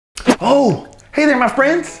Oh, hey there, my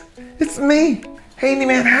friends. It's me,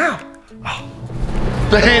 Handyman Hal. Oh,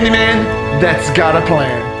 the handyman that's got a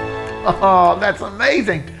plan. Oh, that's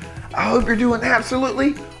amazing. I hope you're doing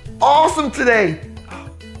absolutely awesome today.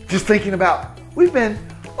 Just thinking about, we've been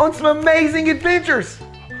on some amazing adventures.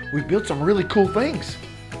 We've built some really cool things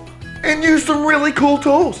and used some really cool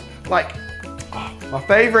tools. Like, my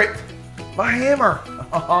favorite, my hammer.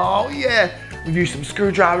 Oh yeah, we've used some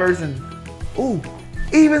screwdrivers and,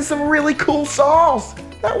 even some really cool saws.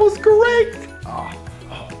 That was great.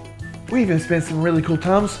 We even spent some really cool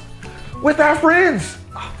times with our friends,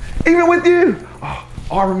 even with you.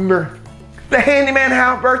 I remember the Handyman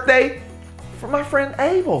Hal birthday for my friend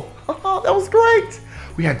Abel. That was great.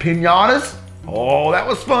 We had piñatas. Oh, that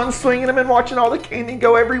was fun, swinging them and watching all the candy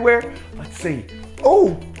go everywhere. Let's see.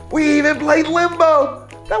 We even played limbo.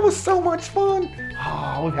 That was so much fun.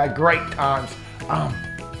 We've had great times.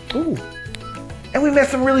 And we met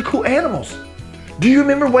some really cool animals. Do you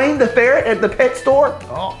remember Wayne the ferret at the pet store?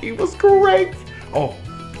 He was great.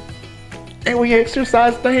 And we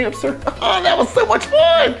exercised the hamster. That was so much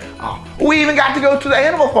fun. We even got to go to the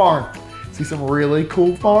animal farm. See some really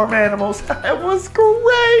cool farm animals. That was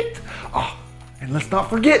great. And let's not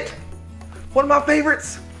forget, one of my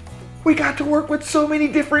favorites, we got to work with so many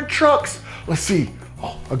different trucks. Let's see,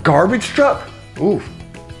 a garbage truck.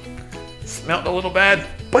 Smelled a little bad,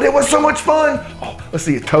 but it was so much fun. Let's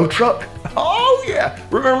see, a tow truck. Oh yeah,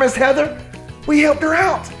 remember Miss Heather? We helped her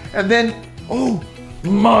out. And then,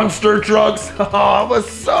 monster trucks. It was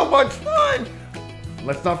so much fun.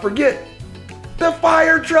 Let's not forget the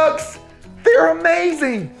fire trucks. They're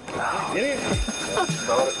amazing.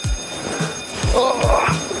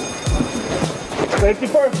 Safety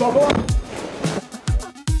first, buckle up.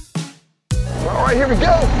 All right, here we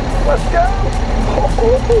go. Let's go.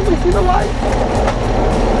 We see the light.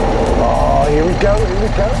 Here we go, here we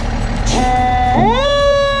go.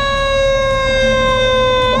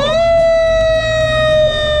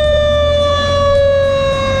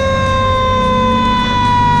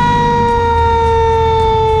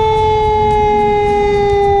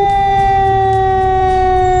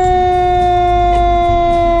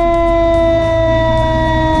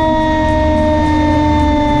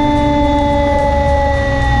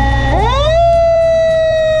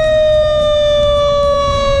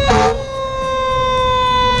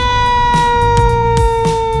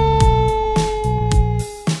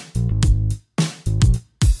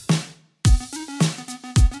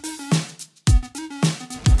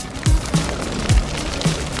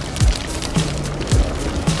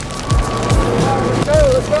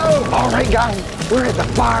 All right, guys, we're at the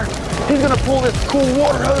fire. He's gonna pull this cool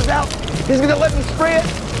water hose out. He's gonna let me spray it.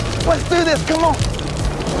 Let's do this, come on.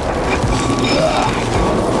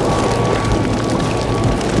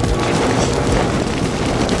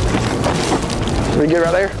 Should we get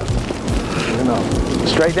right there?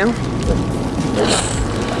 Straight down?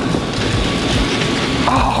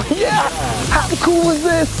 Oh yeah, how cool is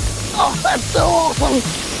this? That's so awesome.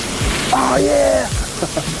 Oh yeah.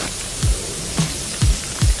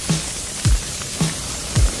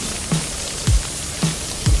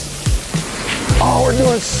 We're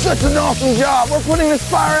doing such an awesome job. We're putting this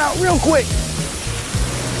fire out real quick.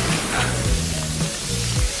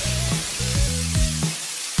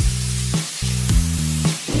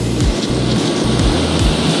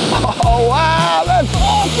 Oh, wow, that's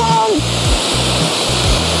awesome.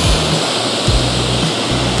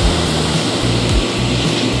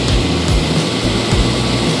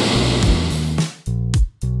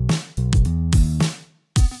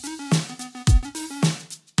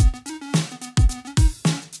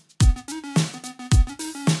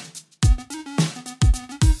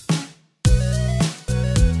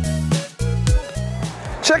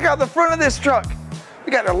 Check out the front of this truck.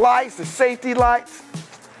 We got the lights, the safety lights.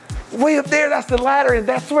 Way up there, that's the ladder, and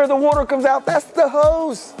that's where the water comes out. That's the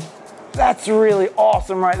hose. That's really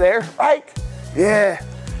awesome right there, right? Yeah.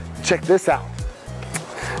 Check this out.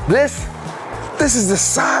 This is the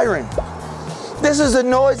siren. This is the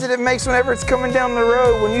noise that it makes whenever it's coming down the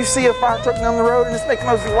road. When you see a fire truck down the road and it's making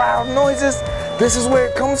those loud noises, this is where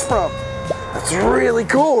it comes from. That's really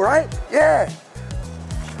cool, right? Yeah.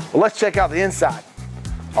 Well, let's check out the inside.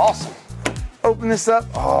 Awesome. Open this up.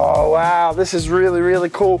 Oh, wow. This is really, really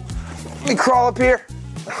cool. Let me crawl up here.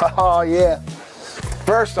 Oh, yeah.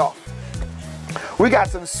 First off, we got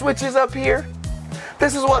some switches up here.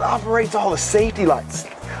 This is what operates all the safety lights.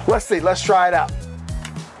 Let's see. Let's try it out.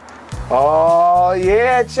 Oh,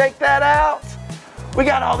 yeah. Check that out. We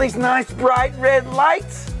got all these nice bright red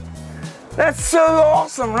lights. That's so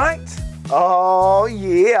awesome, right? Oh,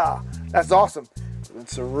 yeah. That's awesome.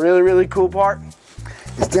 That's a really, really cool part.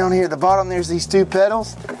 is down here at the bottom. There's these two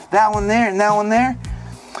pedals. That one there and that one there.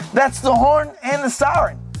 That's the horn and the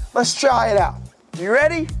siren. Let's try it out. You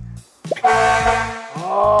ready?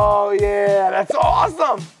 Oh yeah, that's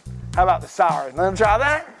awesome. How about the siren? Let them try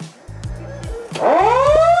that.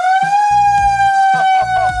 Oh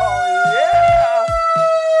yeah.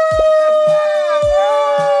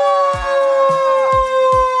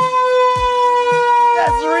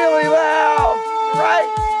 That's really loud, right?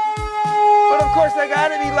 But of course they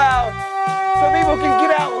gotta be loud so people can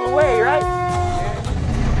get out of the way, right?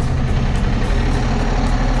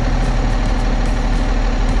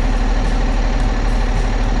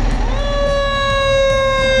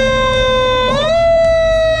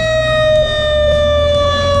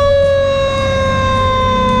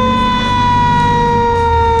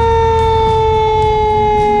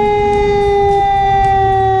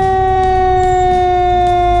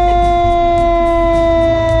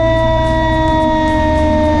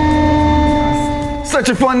 Such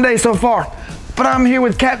a fun day so far, but I'm here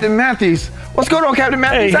with Captain Matthews. What's going on, Captain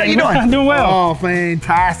Matthews? Hey, how you doing? I'm doing well. Oh,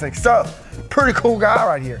 fantastic. So, pretty cool guy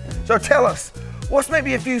right here. So tell us, what's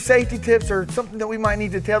maybe a few safety tips or something that we might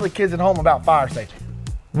need to tell the kids at home about fire safety?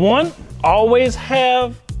 One, always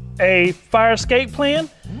have a fire escape plan.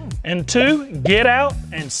 And two, get out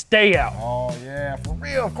and stay out. Oh yeah, for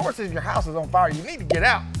real. Of course, if your house is on fire, you need to get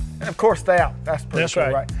out. And of course, stay out. That's pretty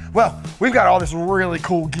cool, right? Well, we've got all this really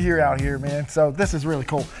cool gear out here, man. So this is really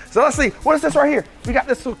cool. So let's see, what is this right here? We got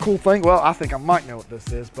this cool thing. Well, I think I might know what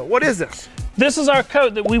this is, but what is this? This is our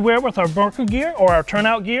coat that we wear with our bunker gear, or our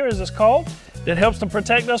turnout gear as it's called, that helps to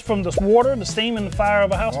protect us from this water, the steam, and the fire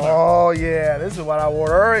of a house fire. Oh yeah, this is what I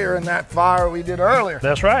wore earlier in that fire we did earlier.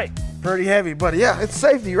 That's right. Pretty heavy, but yeah, it's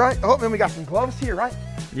safety, right? Oh, then we got some gloves here, right?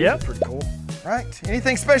 Yep. Pretty cool, right?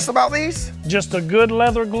 Anything special about these? Just a good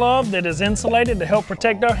leather glove that is insulated to help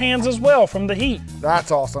protect our hands as well from the heat.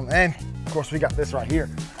 That's awesome. And of course, we got this right here.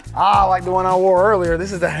 I like the one I wore earlier.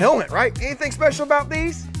 This is the helmet, right? Anything special about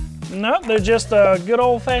these? No, they're just a good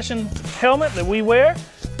old-fashioned helmet that we wear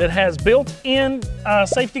that has built-in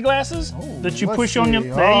safety glasses that you push on your.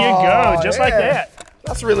 There you go, just like that.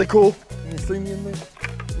 That's really cool. Can you see me in there?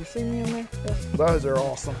 You see me in there? Those are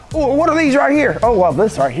awesome. Oh, what are these right here? Oh, well,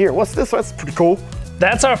 this right here. What's this? That's pretty cool.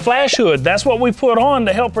 That's our flash hood. That's what we put on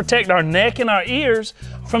to help protect our neck and our ears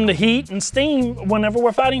from the heat and steam whenever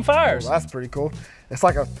we're fighting fires. Oh, that's pretty cool. It's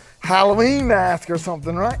like a Halloween mask or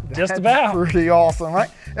something, right? Just about. Pretty awesome, right?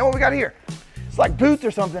 And what we got here? It's like boots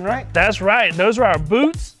or something, right? That's right. Those are our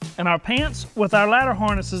boots and our pants with our ladder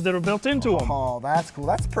harnesses that are built into them. Oh, that's cool.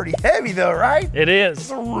 That's pretty heavy though, right? It is.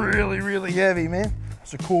 It's really, really heavy, man.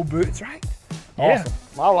 Those are cool boots, right? Yeah. Awesome.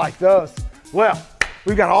 I like those. Well,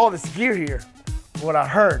 we've got all this gear here. What I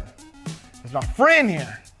heard is my friend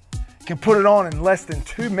here can put it on in less than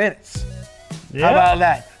 2 minutes. Yeah. How about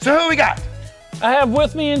that? So who we got? I have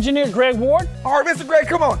with me engineer Greg Ward. All right, Mr. Greg,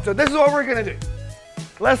 come on. So this is what we're gonna do.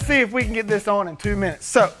 Let's see if we can get this on in 2 minutes.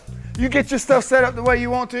 So you get your stuff set up the way you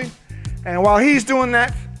want to. And while he's doing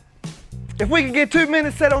that, if we can get 2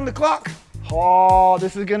 minutes set on the clock, oh,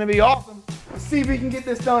 this is gonna be awesome. Let's see if we can get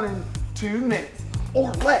this done in 2 minutes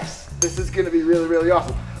or less. This is gonna be really, really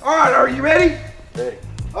awesome. All right, are you ready? Ready.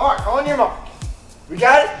 All right, on your mark. We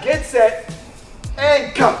got it, get set,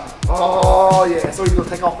 and go. Oh yeah, so he's gonna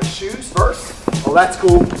take off his shoes first. Oh, that's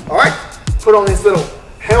cool. All right, put on his little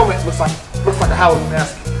helmet, looks like a Halloween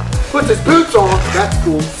mask. Puts his boots on, that's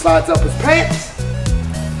cool. Slides up his pants.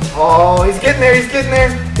 Oh, he's getting there, he's getting there.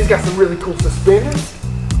 He's got some really cool suspenders.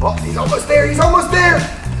 Oh, he's almost there, he's almost there.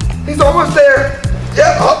 He's almost there.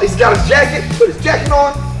 Yep, oh, he's got his jacket, put his jacket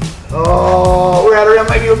on. Oh, we're at around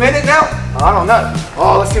maybe a minute now. I don't know.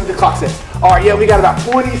 Oh, let's see what the clock says. All right, yeah, we got about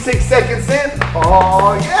 26 seconds in.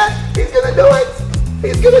 Oh, yeah, he's gonna do it.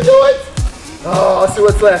 He's gonna do it. Oh, let's see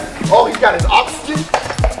what's left. Oh, he's got his oxygen.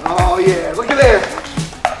 Oh, yeah, look at there.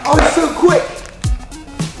 Oh, he's so quick.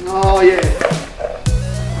 Oh, yeah.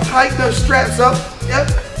 Tighten those straps up. Yep.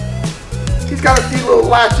 He's got a few little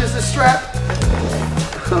latches to strap.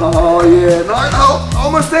 Oh, yeah. No,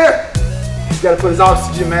 almost there. He's got to put his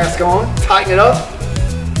oxygen mask on. Tighten it up.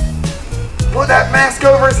 Put that mask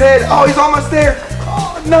over his head. Oh, he's almost there.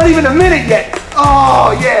 Oh, not even a minute yet.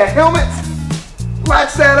 Oh, yeah. Helmet.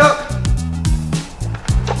 Latch that up.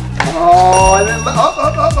 Oh, and then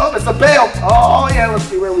up. It's a bell. Oh, yeah. Let's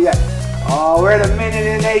see where we at. Oh, we're at 1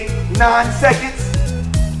 minute and 9 seconds.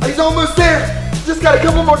 Oh, he's almost there. Just got a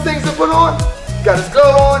couple more things to put on. Got his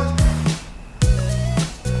glove on.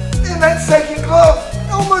 And that second glove.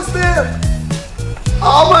 Almost there.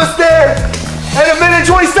 Almost there. And 1 minute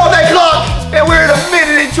 20, stop that clock. And we're at 1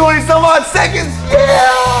 minute and 20 some odd seconds.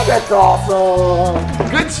 Yeah, that's awesome.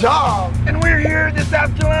 Good job. And we're here at this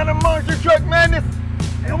South Carolina Monster Truck Madness,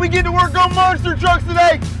 and we get to work on monster trucks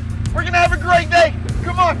today. We're gonna have a great day.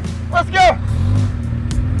 Come on, let's go.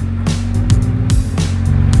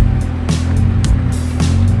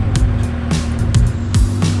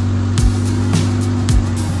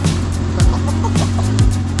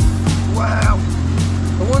 Wow,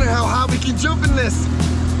 I wonder how high we can jump in this.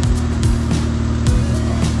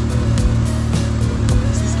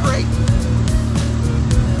 This is great.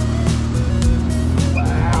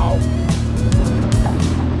 Wow.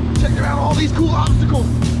 Check out all these cool obstacles.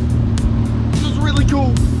 This is really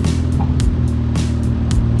cool.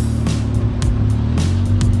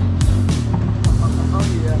 Oh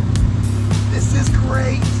yeah. This is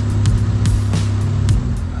great.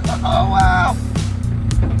 Oh wow.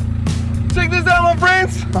 Check this out, my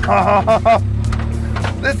friends.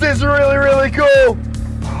 This is really, really cool.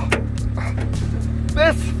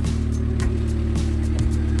 This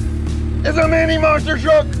is a mini monster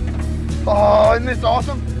truck. Oh, isn't this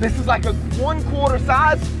awesome? This is like a 1/4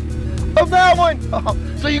 size of that one.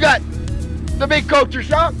 So you got the big culture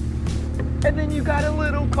shock, and then you got a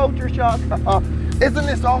little culture shock. Isn't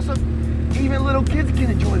this awesome? Even little kids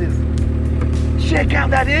can enjoy this. Check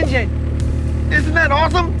out that engine. Isn't that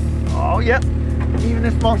awesome? Oh, yep. Even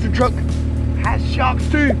this monster truck has shocks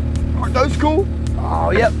too. Aren't those cool?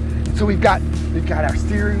 Oh, yep. So we've got our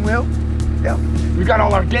steering wheel. Yep. We've got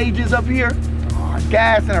all our gauges up here. Our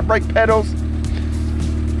gas and our brake pedals.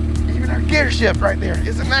 Even our gear shift right there.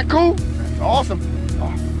 Isn't that cool? That's awesome.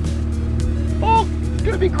 Oh, it's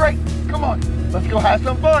gonna be great. Come on, let's go have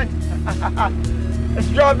some fun. Let's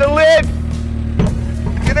drop the lid.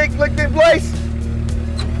 Get it clicked in place.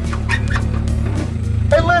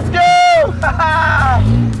 And let's go!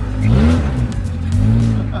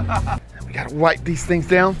 We gotta wipe these things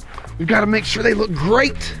down. We've gotta make sure they look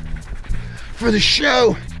great for the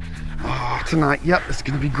show. Oh, tonight, yep, it's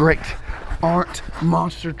gonna be great. Aren't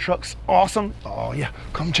monster trucks awesome? Oh yeah,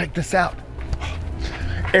 come check this out.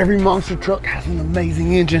 Every monster truck has an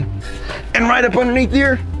amazing engine. And right up underneath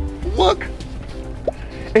here, look,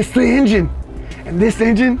 it's the engine. And this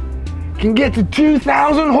engine can get to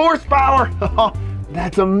 2,000 horsepower.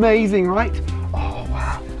 That's amazing, right? Oh,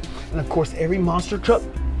 wow. And of course, every monster truck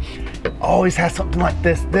always has something like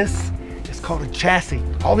this. This is called a chassis.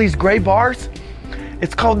 All these gray bars,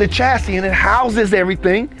 it's called the chassis, and it houses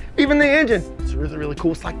everything, even the engine. It's really, really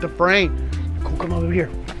cool. It's like the frame. Cool, come over here.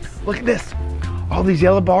 Look at this. All these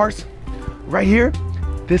yellow bars right here.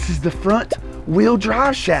 This is the front wheel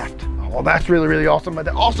drive shaft. Oh, that's really, really awesome. But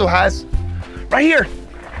it also has, right here,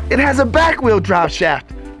 it has a back wheel drive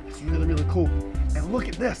shaft. It's really, really cool. And look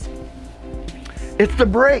at this. It's the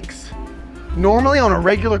brakes. Normally on a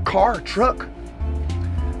regular car or truck,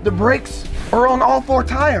 the brakes are on all 4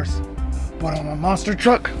 tires. But on a monster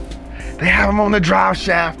truck, they have them on the drive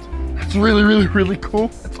shaft. That's really, really, really cool.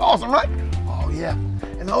 That's awesome, right? Oh yeah.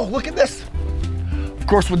 And oh, look at this. Of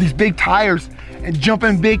course, with these big tires and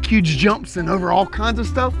jumping big, huge jumps and over all kinds of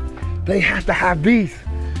stuff, they have to have these.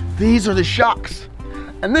 These are the shocks.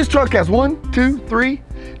 And this truck has 1, 2, 3.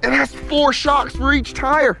 It has 4 shocks for each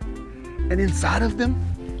tire. And inside of them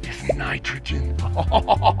is nitrogen.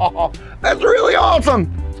 Oh, that's really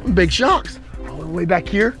awesome. Some big shocks. All the way back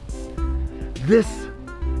here, this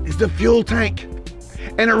is the fuel tank.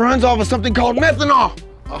 And it runs off of something called methanol.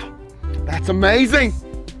 Oh, that's amazing,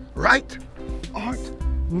 right? Aren't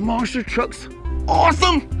monster trucks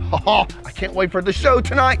awesome? Oh, I can't wait for the show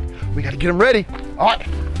tonight. We gotta get them ready. All right,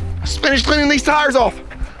 let's finish cleaning these tires off.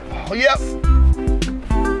 Oh, yep.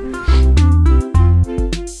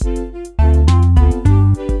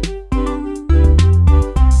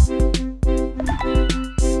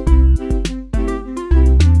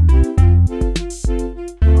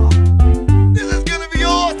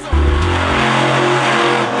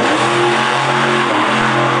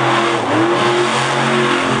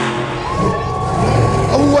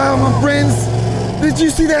 Did you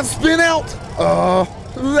see that spin out?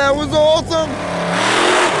 That was awesome.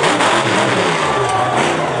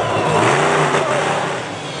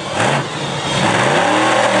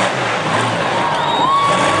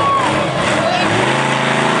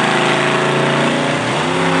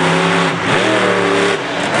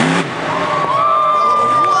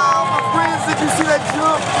 Oh, wow, my friends, did you see that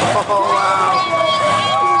jump? Oh, wow.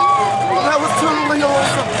 That was totally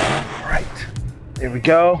awesome. All right, there we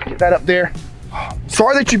go. Get that up there.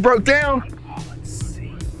 Sorry that you broke down. Oh, let's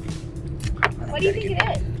see. What do you think it is? I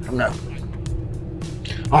don't know.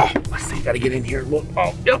 Oh, let's see. Gotta get in here and look.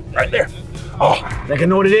 Oh, yep, right there. Oh, I think I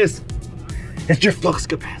know what it is. It's your flux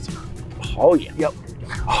capacitor. Oh, yeah. Yep.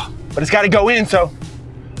 Oh, but it's got to go in, so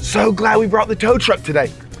glad we brought the tow truck today.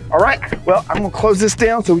 All right, well, I'm gonna close this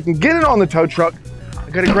down so we can get it on the tow truck. I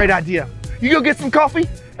got a great idea. You go get some coffee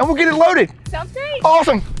and we'll get it loaded. Sounds great.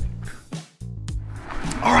 Awesome.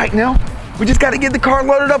 All right, now we just got to get the car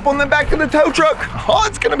loaded up on the back of the tow truck. Oh,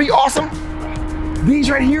 it's gonna be awesome. These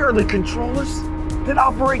right here are the controllers that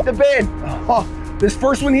operate the bed. Oh, this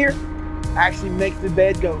first one here actually makes the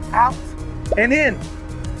bed go out and in.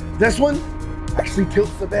 This one actually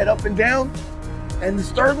tilts the bed up and down. And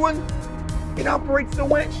this third one, it operates the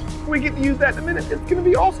winch. We get to use that in a minute. It's gonna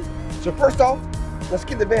be awesome. So first off, let's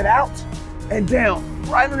get the bed out and down,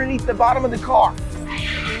 right underneath the bottom of the car.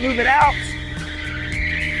 Move it out.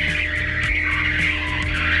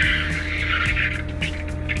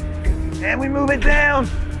 And we move it down.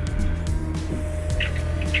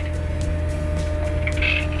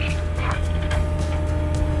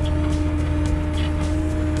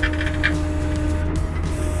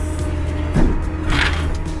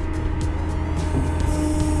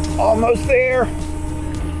 Almost there.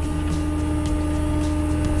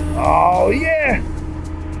 Oh yeah.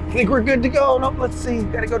 I think we're good to go. No, let's see.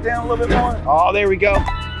 Gotta go down a little bit more. Oh, there we go.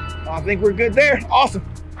 I think we're good there. Awesome.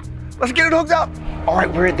 Let's get it hooked up. All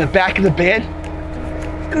right, we're at the back of the bed.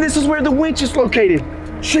 And this is where the winch is located.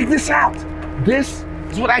 Check this out. This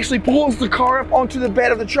is what actually pulls the car up onto the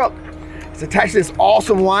bed of the truck. It's attached to this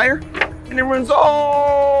awesome wire and it runs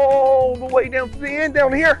all the way down to the end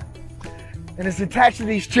down here. And it's attached to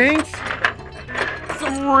these chains.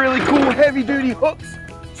 Some really cool heavy duty hooks.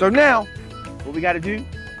 So now, what we gotta do,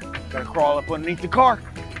 gotta crawl up underneath the car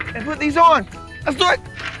and put these on. Let's do it.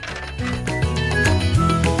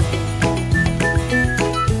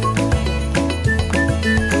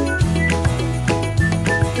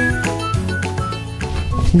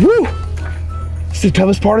 Woo! It's the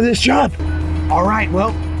toughest part of this job. All right,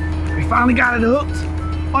 well, we finally got it hooked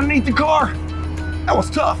underneath the car. That was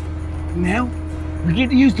tough. Now, we get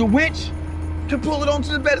to use the winch to pull it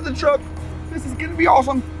onto the bed of the truck. This is gonna be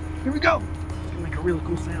awesome. Here we go. It's gonna make a really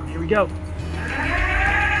cool sound. Here we go.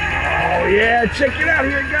 Oh yeah, check it out,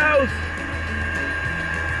 here it goes.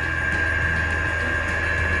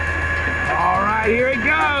 All right, here it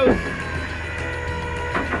goes.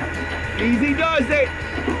 Easy does it.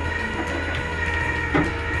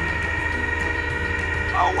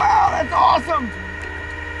 Oh wow, that's awesome.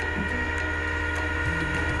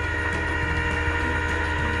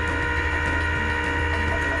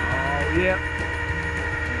 Oh yeah.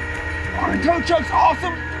 Our tow truck's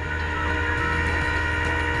awesome.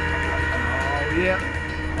 Oh yeah.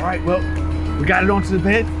 All right, well, we got it onto the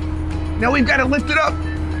bed. Now we've got to lift it up.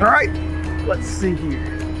 All right, let's see here.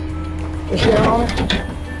 Push down on it.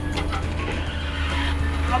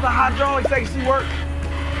 How the hydraulics actually work.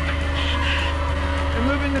 And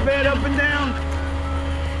moving the bed up and down.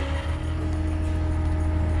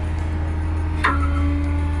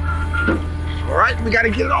 All right, we got to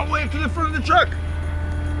get it all the way up to the front of the truck.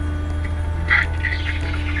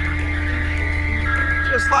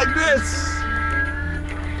 Just like this.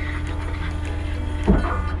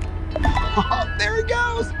 Oh, there it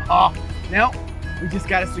goes. Oh, now we just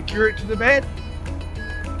got to secure it to the bed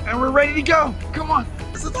and we're ready to go. Come on.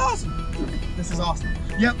 This is awesome. This is awesome.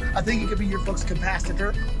 Yep, I think it could be your folks'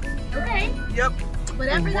 capacitor. Okay. Yep.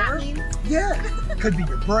 Whatever that means. Yeah. Could be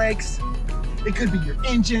your brakes. It could be your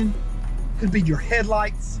engine. Could be your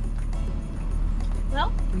headlights.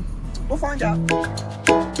 Well, we'll find out.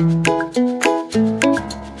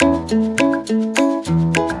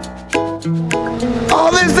 Oh,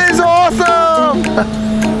 this is awesome!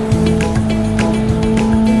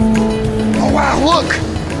 Oh wow,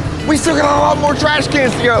 look! We still got a lot more trash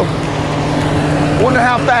cans to go. Wonder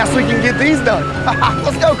how fast we can get these done.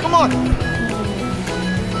 Let's go, come on.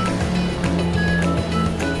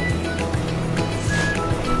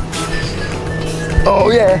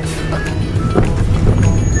 Oh yeah.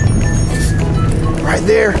 Right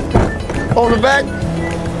there on the back.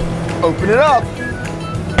 Open it up.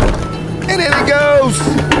 And in it goes.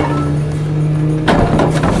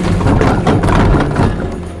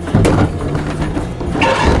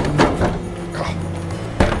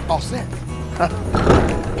 Oh, all set.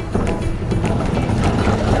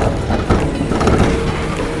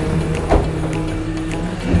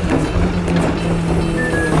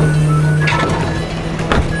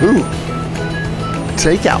 Ooh,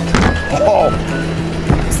 takeout. Oh,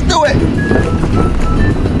 let's do it.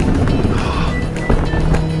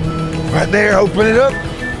 Right there, open it up.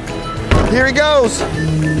 Here it goes.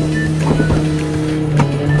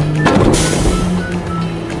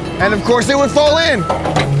 And of course it would fall in.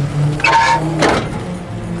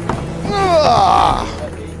 Ah.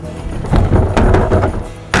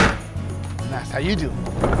 That's how you do it.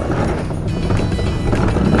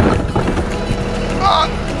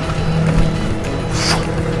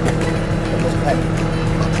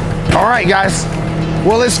 All right, guys.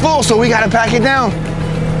 Well, it's full, so we gotta pack it down.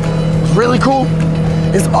 What's really cool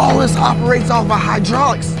is all this operates off of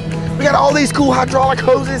hydraulics. We got all these cool hydraulic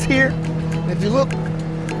hoses here. And if you look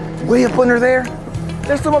way up under there,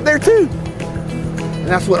 there's some up there too. And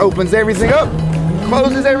that's what opens everything up,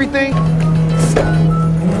 closes everything.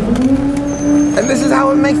 And this is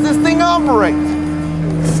how it makes this thing operate.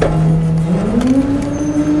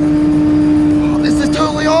 Oh, this is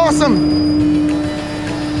totally awesome.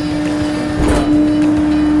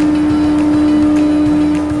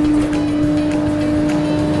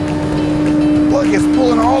 Look, it's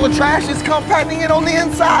pulling all the trash, it's compacting it on the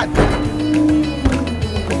inside.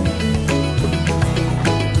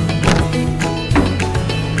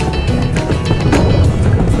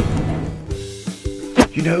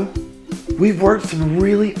 You know, we've worked some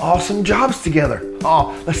really awesome jobs together.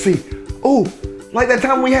 Oh, let's see. Oh, like that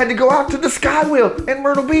time we had to go out to the Skywheel in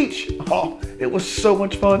Myrtle Beach. Oh, it was so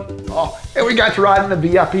much fun. Oh, and we got to ride in the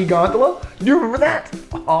VIP gondola. Do you remember that?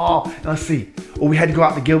 Oh, and let's see. Oh, we had to go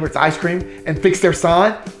out to Gilbert's Ice Cream and fix their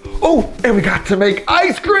sign. Oh, and we got to make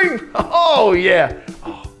ice cream. Oh, yeah.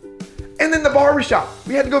 Oh. And then the barber shop.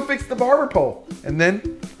 We had to go fix the barber pole. And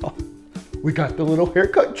then, oh, we got the little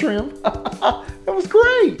haircut trim. That was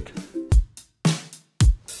great.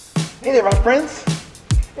 Hey there, my friends.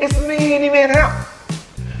 It's me, Handyman Hal.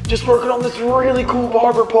 Just working on this really cool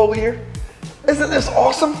barber pole here. Isn't this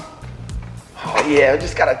awesome? Oh yeah,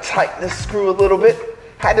 just gotta tighten this screw a little bit.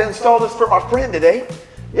 Had to install this for my friend today.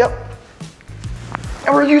 Yep.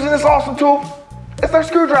 And we're using this awesome tool. It's our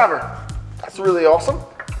screwdriver. That's really awesome.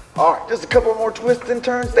 All right, just a couple more twists and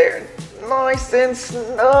turns there. Nice and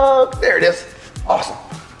snug. There it is. Awesome.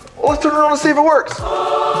 Well, let's turn it on and see if it works.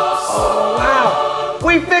 Oh, wow.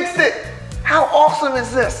 We fixed it. How awesome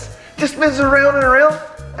is this? Just spins it around and around.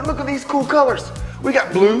 And look at these cool colors. We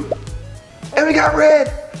got blue and we got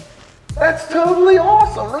red. That's totally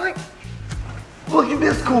awesome, right? Look at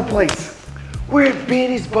this cool place. We're at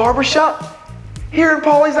Benny's Barbershop here in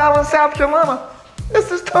Pawleys Island, South Carolina.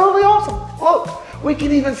 This is totally awesome. Look, we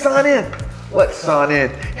can even sign in. Let's sign in.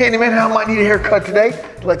 Handyman Hal might need a haircut today.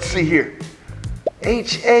 Let's see here.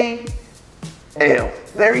 H-A-L.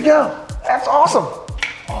 There you go. That's awesome.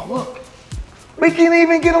 Oh, look. We can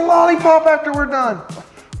even get a lollipop after we're done.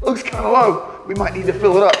 Looks kind of low. We might need to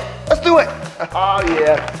fill it up. Let's do it. Oh,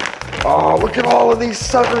 yeah. Oh, look at all of these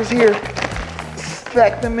suckers here.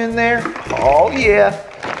 Stack them in there. Oh, yeah.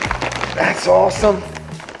 That's awesome.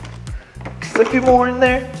 Slip a few more in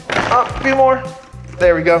there. Up a few more.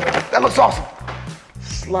 There we go. That looks awesome.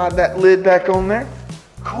 Slide that lid back on there.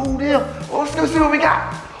 Cool deal. Well, let's go see what we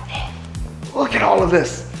got. Oh, look at all of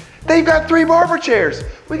this. They've got 3 barber chairs.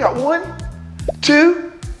 We got 1,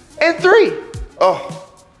 2, and 3. Oh,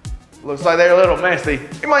 looks like they're a little messy.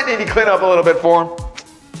 You might need to clean up a little bit for them.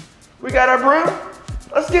 We got our broom.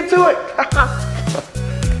 Let's get to it.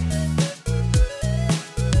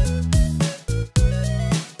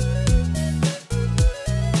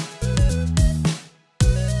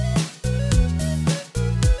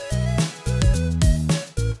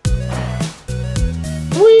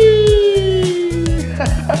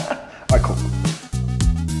 All right, cool.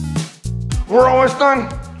 We're almost done.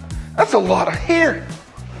 That's a lot of hair.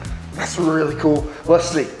 That's really cool. Let's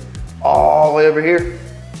see. All the way over here.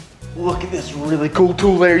 Look at this really cool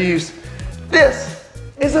tool they use. This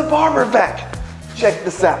is a barber vac. Check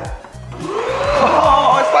this out.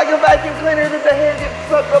 Oh, it's like a vacuum cleaner that the hair gets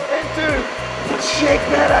sucked up into. Check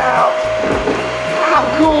that out. How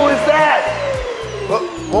cool is that? Look,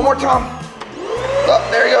 one more time. Oh,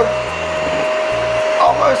 there you go.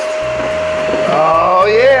 Almost. Oh,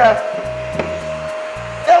 yeah.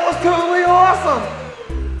 That was totally awesome.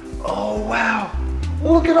 Oh, wow.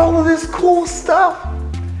 Look at all of this cool stuff.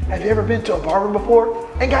 Have you ever been to a barber before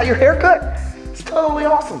and got your hair cut? It's totally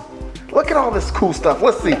awesome. Look at all this cool stuff.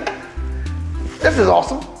 Let's see. This is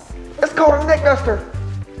awesome. It's called a neck duster.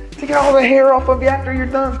 To get all the hair off of you after you're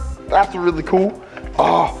done. That's really cool.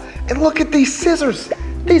 Oh, and look at these scissors.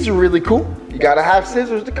 These are really cool. You gotta have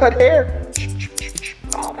scissors to cut hair.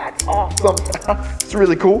 Oh, that's awesome. It's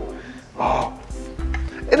really cool. Oh,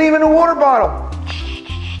 and even a water bottle.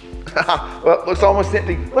 Well, looks almost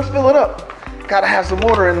empty. Let's fill it up. Gotta have some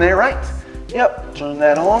water in there, right? Yep, turn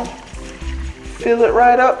that on. Fill it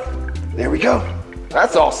right up. There we go.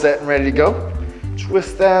 That's all set and ready to go.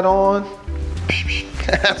 Twist that on.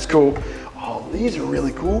 That's cool. Oh, these are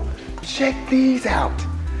really cool. Check these out.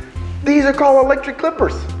 These are called electric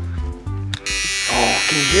clippers. Oh,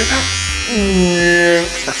 can you hear that?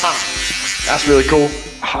 That's really cool.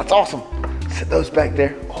 Oh, that's awesome. Set those back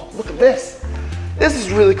there. Oh, look at this. This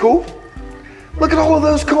is really cool. Look at all of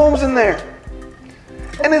those combs in there.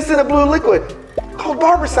 And it's in a blue liquid called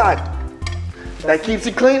Barbicide. That keeps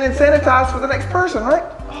it clean and sanitized for the next person, right?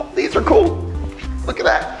 Oh, these are cool. Look at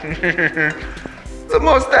that. It's a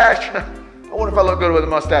mustache. I wonder if I look good with a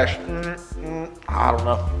mustache. I don't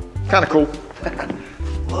know. Kind of cool.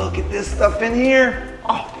 Look at this stuff in here.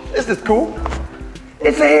 Oh, this is cool.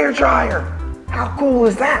 It's a hair dryer. How cool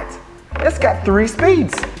is that? It's got 3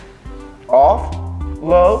 speeds. Off,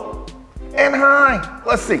 low, and high.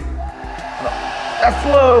 Let's see. That's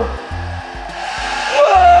low.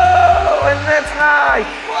 Whoa, and that's high.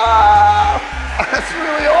 Wow, that's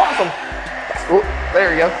really awesome. Oh,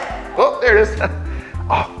 there you go. Oh, there it is.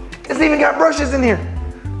 Oh, it's even got brushes in here.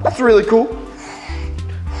 That's really cool.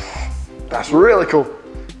 That's really cool.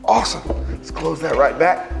 Awesome. Let's close that right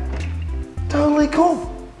back. Totally cool.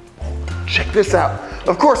 Check this out.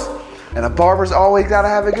 Of course, and a barber's always got to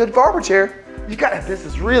have a good barber chair. You got it. This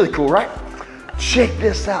is really cool, right? Check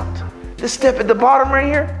this out. This step at the bottom right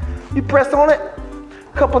here, you press on it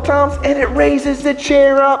a couple times and it raises the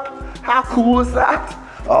chair up. How cool is that?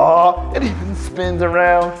 Oh, it even spins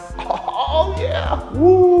around. Oh yeah.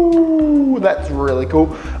 Woo, that's really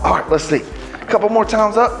cool. All right, let's see. A couple more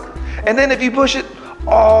times up. And then if you push it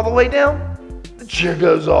all the way down, the chair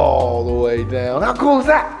goes all the way down. How cool is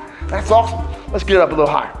that? That's awesome. Let's get it up a little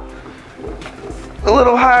higher. A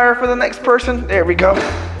little higher for the next person. There we go.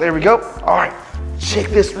 There we go. All right. Check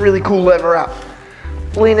this really cool lever out.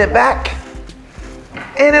 Lean it back.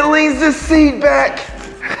 And it leans the seat back.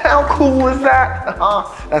 How cool is that?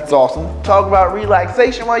 That's awesome. Talk about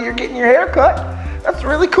relaxation while you're getting your hair cut. That's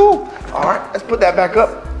really cool. All right. Let's put that back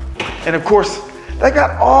up. And of course, they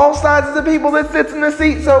got all sizes of people that sits in the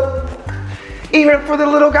seat. So even for the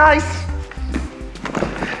little guys,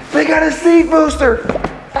 they got a seat booster.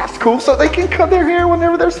 That's cool, so they can cut their hair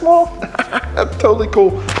whenever they're small. That's totally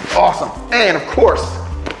cool. Awesome. And of course,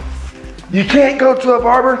 you can't go to a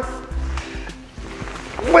barber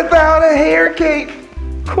without a hair cape.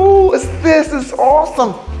 Cool as this is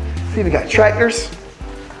awesome. It's even got tractors.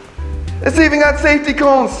 It's even got safety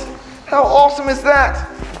cones. How awesome is that?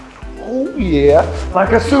 Oh yeah,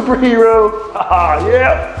 like a superhero.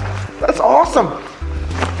 Yeah, that's awesome.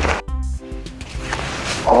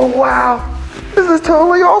 Oh wow, this is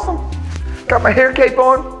totally awesome. Got my hair cape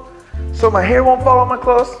on, so my hair won't fall on my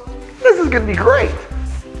clothes. This is gonna be great.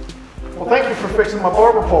 Well, thank you for fixing my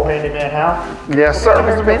barber pole, Handyman Hal. Yes, sir,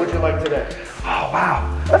 Mr. What Ben. would you like today? Oh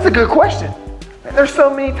wow, that's a good question. And there's so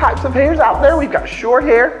many types of hairs out there. We've got short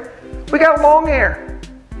hair, we got long hair,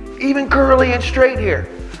 even curly and straight hair.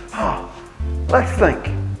 Oh, let's think.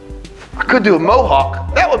 I could do a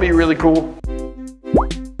mohawk. That would be really cool.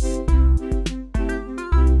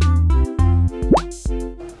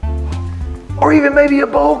 Or even maybe a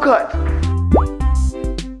bowl cut.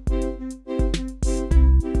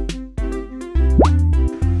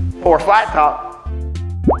 Or a flat top.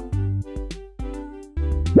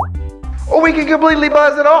 Or we could completely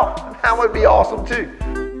buzz it off. That would be awesome too.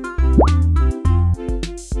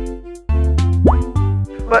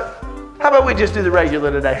 But how about we just do the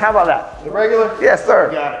regular today? How about that? The regular? Yes,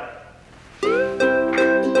 sir. You got it.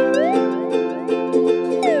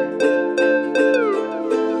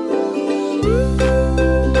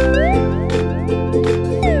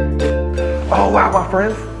 Oh wow, my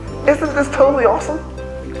friends. Isn't this totally awesome?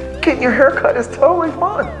 Getting your hair cut is totally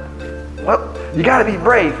fun. Well, you gotta be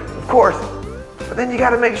brave, of course. But then you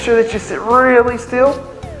gotta make sure that you sit really still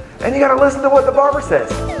and you gotta listen to what the barber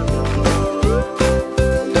says.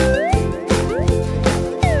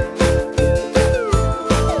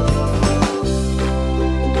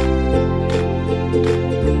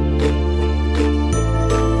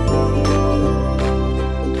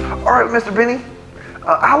 All right, Mr. Benny,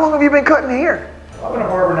 how long have you been cutting hair? I've been a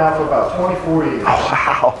barber now for about 24 years. Oh,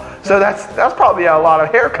 wow. So that's probably a lot of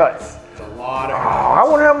haircuts. It's a lot Oh, of I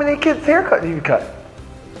wonder how many kids' haircuts you cut.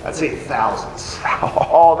 I'd say thousands.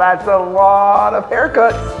 Oh, that's a lot of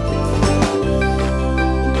haircuts.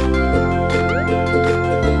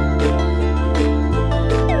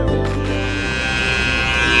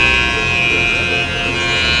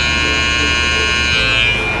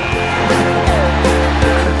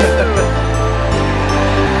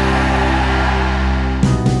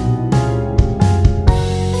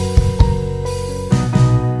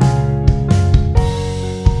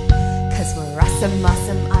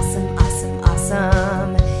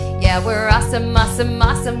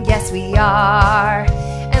 Awesome, yes we are.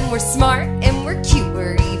 And we're smart and we're cute.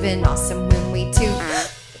 We're even awesome when we toot.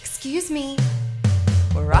 Excuse me.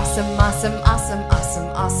 We're awesome.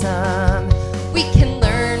 We can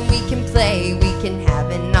learn, we can play, we can have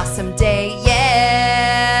an awesome day,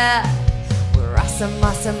 yeah. We're awesome,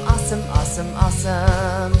 awesome, awesome, awesome,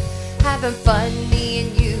 awesome. Having fun, me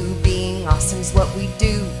and you, being awesome's what we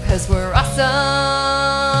do, 'cause we're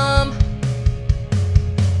awesome.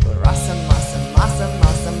 We're awesome, awesome, awesome,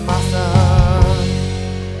 awesome, awesome.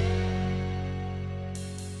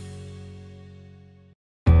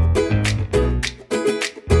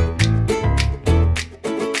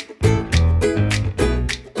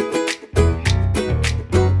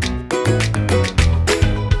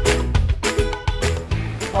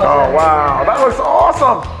 Oh, wow. That looks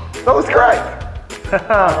awesome. That looks great.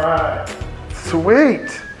 All right. Sweet.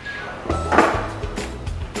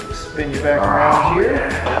 Spin you back around here.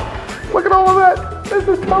 Look at all of that. This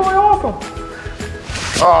is totally awesome.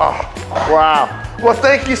 Oh, wow. Well,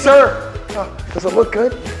 thank you, sir. Does it look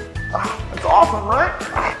good? Oh, it's awesome, right?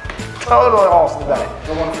 Totally awesome day.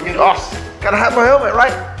 Don't want to forget Oh, this. gotta have my helmet,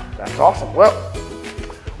 right? That's awesome. Well,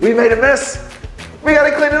 we made a mess. We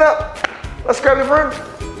gotta clean it up. Let's grab the broom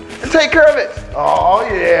and take care of it. Oh,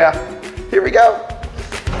 yeah. Here we go.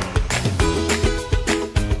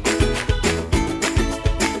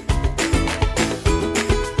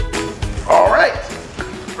 All right.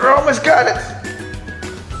 We're almost got it.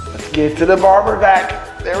 Let's get to the barber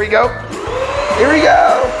back. There we go. Here we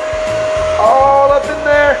go. All up in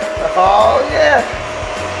there. Oh, yeah.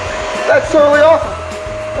 That's totally awesome.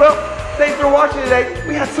 Well, thanks for watching today.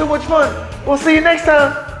 We had so much fun. We'll see you next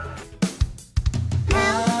time.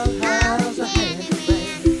 How's a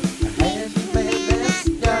handyman? A handyman that's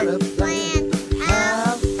got a plan.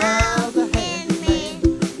 How's a handyman?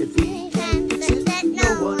 If he can fix it, no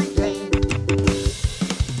one can.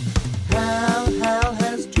 Hal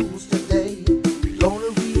has tools today. Gonna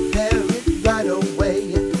repair it right away.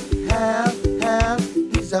 Hal,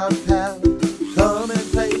 he's our pal. Come and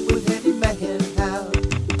play with Handyman Hal.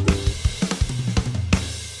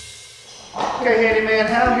 Okay, Handyman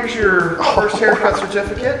Hal, here's your first haircut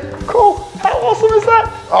certificate. Cool. How awesome is that?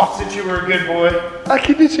 Oh, Since you were a good boy. I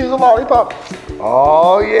can just use a lollipop.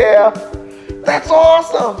 Oh, yeah. That's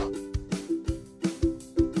awesome.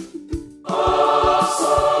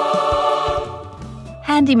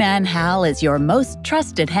 Handyman Hal is your most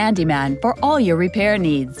trusted handyman for all your repair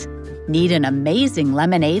needs. Need an amazing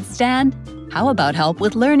lemonade stand? How about help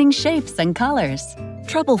with learning shapes and colors?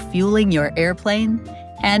 Trouble fueling your airplane?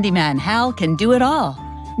 Handyman Hal can do it all.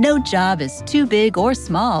 No job is too big or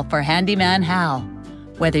small for Handyman Hal.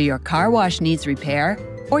 Whether your car wash needs repair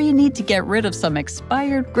or you need to get rid of some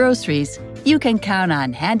expired groceries, you can count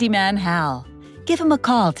on Handyman Hal. Give him a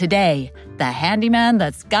call today. The handyman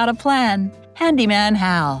that's got a plan. Handyman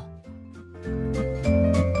Hal.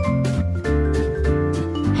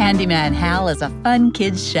 Handyman Hal is a fun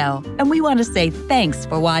kids show, and we want to say thanks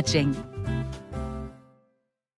for watching.